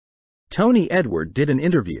Tony Edward did an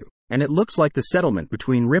interview, and it looks like the settlement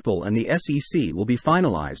between Ripple and the SEC will be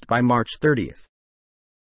finalized by March 30th.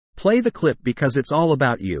 Play the clip because it's all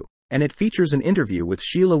about you, and it features an interview with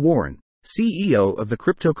Sheila Warren, CEO of the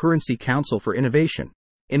Cryptocurrency Council for Innovation,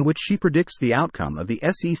 in which she predicts the outcome of the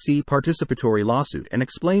SEC participatory lawsuit and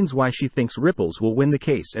explains why she thinks Ripples will win the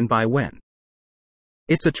case and by when.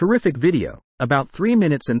 It's a terrific video, about 3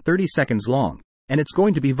 minutes and 30 seconds long, and it's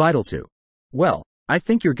going to be vital to, well, I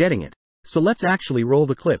think you're getting it, so let's actually roll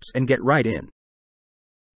the clips and get right in.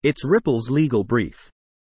 It's Ripple's legal brief.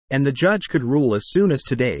 And the judge could rule as soon as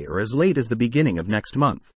today or as late as the beginning of next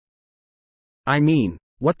month. I mean,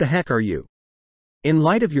 what the heck are you? In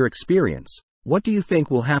light of your experience, what do you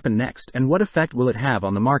think will happen next and what effect will it have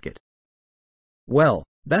on the market? Well,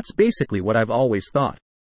 that's basically what I've always thought.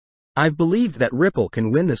 I've believed that Ripple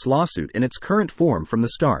can win this lawsuit in its current form from the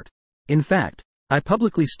start. In fact, I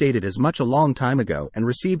publicly stated as much a long time ago and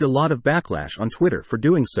received a lot of backlash on Twitter for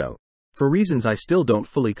doing so, for reasons I still don't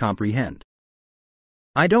fully comprehend.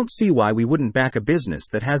 I don't see why we wouldn't back a business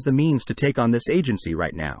that has the means to take on this agency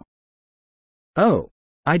right now. Oh,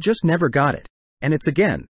 I just never got it. And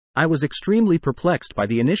I was extremely perplexed by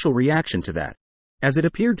the initial reaction to that, as it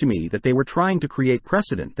appeared to me that they were trying to create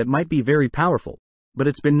precedent that might be very powerful, but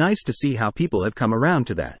it's been nice to see how people have come around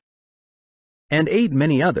to that. And aid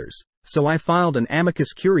many others, so I filed an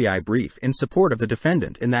amicus curiae brief in support of the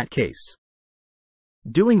defendant in that case.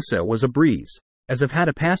 Doing so was a breeze, as I've had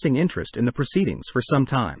a passing interest in the proceedings for some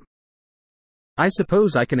time. I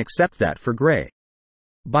suppose I can accept that for Gray.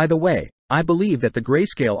 By the way, I believe that the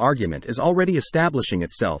grayscale argument is already establishing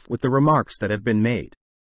itself with the remarks that have been made.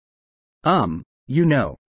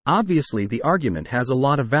 Obviously the argument has a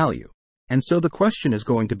lot of value, and so the question is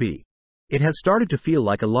going to be, it has started to feel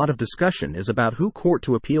like a lot of discussion is about who court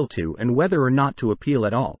to appeal to and whether or not to appeal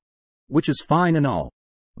at all, which is fine and all,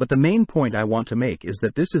 but the main point I want to make is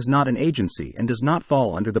that this is not an agency and does not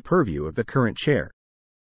fall under the purview of the current chair.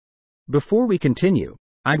 Before we continue,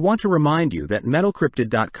 I'd want to remind you that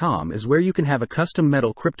metalcryptid.com is where you can have a custom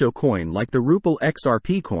metal crypto coin like the Ripple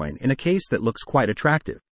XRP coin in a case that looks quite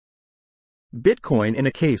attractive. Bitcoin in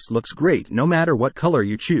a case looks great no matter what color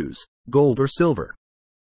you choose, gold or silver.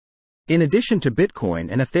 In addition to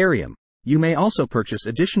Bitcoin and Ethereum, you may also purchase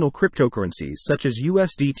additional cryptocurrencies such as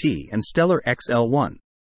USDT and Stellar XL1.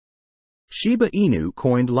 Shiba Inu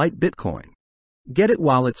coined Light Bitcoin. Get it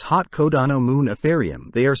while it's hot. Cardano Moon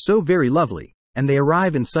Ethereum. They are so very lovely, and they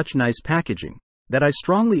arrive in such nice packaging, that I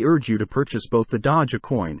strongly urge you to purchase both the Doge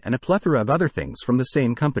coin and a plethora of other things from the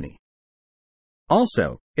same company.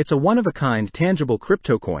 Also, it's a one-of-a-kind tangible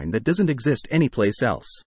crypto coin that doesn't exist anyplace else.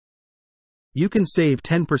 You can save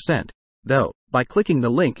 10%, though, by clicking the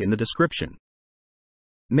link in the description.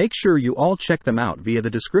 Make sure you all check them out via the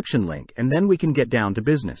description link and then we can get down to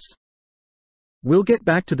business. We'll get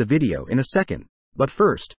back to the video in a second, but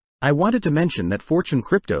first, I wanted to mention that Fortune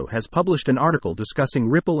Crypto has published an article discussing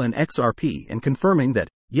Ripple and XRP and confirming that,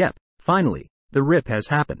 yep, finally, the rip has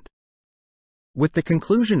happened. With the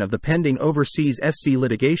conclusion of the pending overseas SC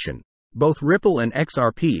litigation, both Ripple and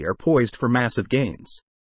XRP are poised for massive gains.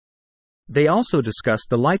 They also discussed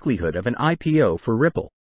the likelihood of an IPO for Ripple.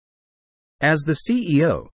 As the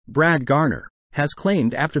CEO, Brad Garner, has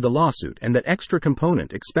claimed after the lawsuit and that extra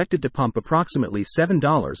component expected to pump approximately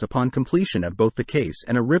 $7 upon completion of both the case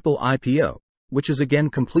and a Ripple IPO, which is again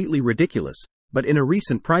completely ridiculous, but in a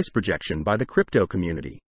recent price projection by the crypto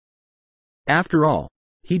community. After all,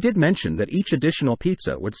 he did mention that each additional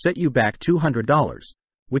pizza would set you back $200,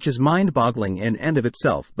 which is mind-boggling in and of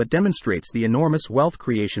itself but demonstrates the enormous wealth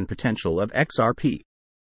creation potential of XRP.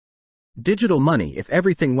 Digital money if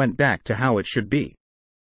everything went back to how it should be.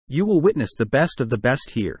 You will witness the best of the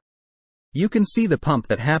best here. You can see the pump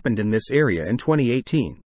that happened in this area in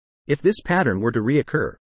 2018. If this pattern were to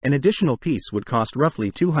reoccur, an additional piece would cost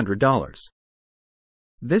roughly $200.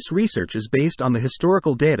 This research is based on the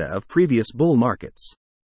historical data of previous bull markets.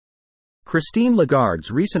 Christine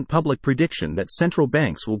Lagarde's recent public prediction that central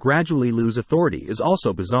banks will gradually lose authority is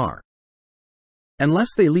also bizarre. Unless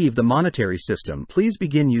they leave the monetary system, please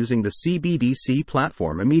begin using the CBDC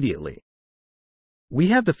platform immediately. We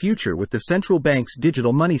have the future with the central bank's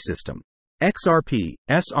digital money system, XRP,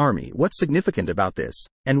 S-Army. What's significant about this,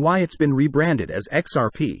 and why it's been rebranded as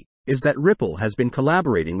XRP, is that Ripple has been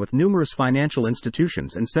collaborating with numerous financial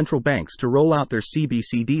institutions and central banks to roll out their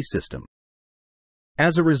CBDC system.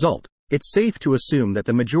 As a result, it's safe to assume that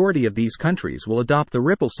the majority of these countries will adopt the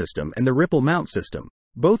Ripple system and the Ripple Mount system,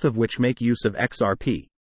 both of which make use of XRP.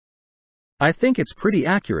 I think it's pretty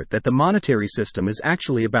accurate that the monetary system is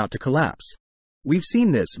actually about to collapse. We've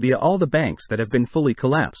seen this via all the banks that have been fully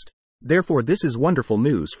collapsed, Therefore, this is wonderful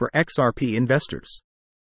news for XRP investors.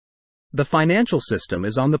 The financial system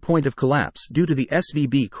is on the point of collapse due to the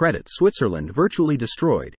SVB credit Switzerland virtually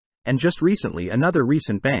destroyed, and just recently another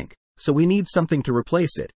recent bank, so we need something to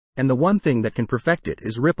replace it, and the one thing that can perfect it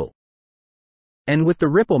is Ripple. And with the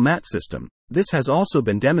Ripple MAT system, this has also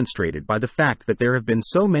been demonstrated by the fact that there have been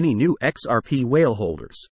so many new XRP whale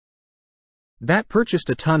holders that purchased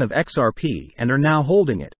a ton of XRP and are now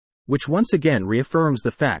holding it, which once again reaffirms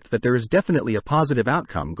the fact that there is definitely a positive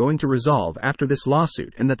outcome going to resolve after this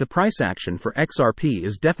lawsuit and that the price action for XRP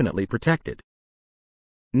is definitely protected.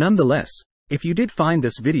 Nonetheless, if you did find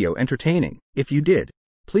this video entertaining, if you did,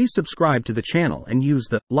 please subscribe to the channel and use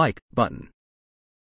the like button.